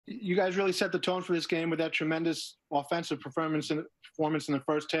You guys really set the tone for this game with that tremendous offensive performance in the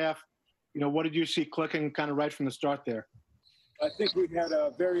first half. What did you see clicking kind of right from the start there? I think we had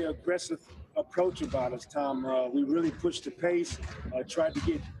a very aggressive approach about us, Tom. We really pushed the pace, tried to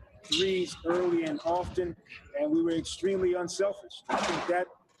get threes early and often, and we were extremely unselfish. I think that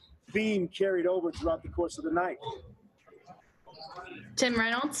theme carried over throughout the course of the night. Tim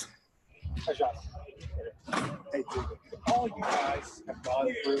Reynolds. Hi, Jacque. Hey, all you guys have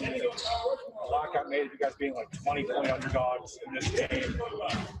gone through. A lot got made of you guys being like 20-point underdogs in this game.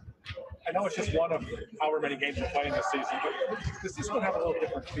 I know it's just one of however many games we're playing this season, but does this one have a little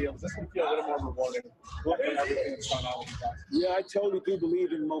different feel? Does this one feel a little more rewarding after everything that's gone on with you guys? Yeah, I totally do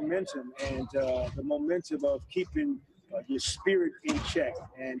believe in momentum and the momentum of keeping your spirit in check.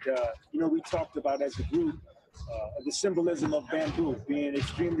 And, we talked about as a group the symbolism of bamboo, being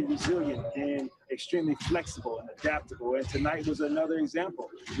extremely resilient and extremely flexible and adaptable. And tonight was another example.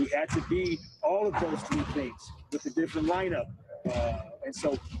 We had to be all of those three things with a different lineup. And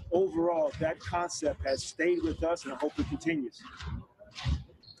so overall, that concept has stayed with us, and I hope it continues.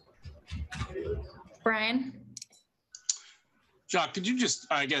 Brian? Jacque, could you just,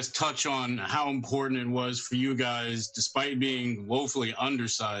 touch on how important it was for you guys, despite being woefully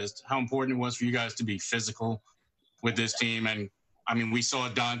undersized, how important it was for you guys to be physical with this team? And, we saw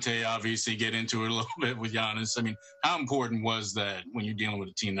Dante obviously get into it a little bit with Giannis. How important was that when you're dealing with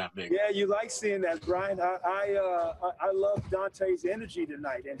a team that big? Yeah, you like seeing that, Brian. I love Dante's energy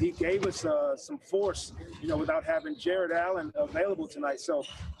tonight, and he gave us some force, without having Jared Allen available tonight. So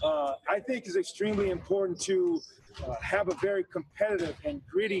I think it's extremely important to have a very competitive and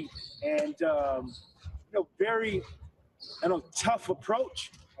gritty and, very tough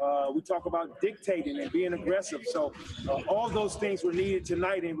approach. We talk about dictating and being aggressive. So all those things were needed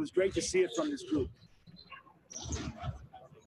tonight, and it was great to see it from this group.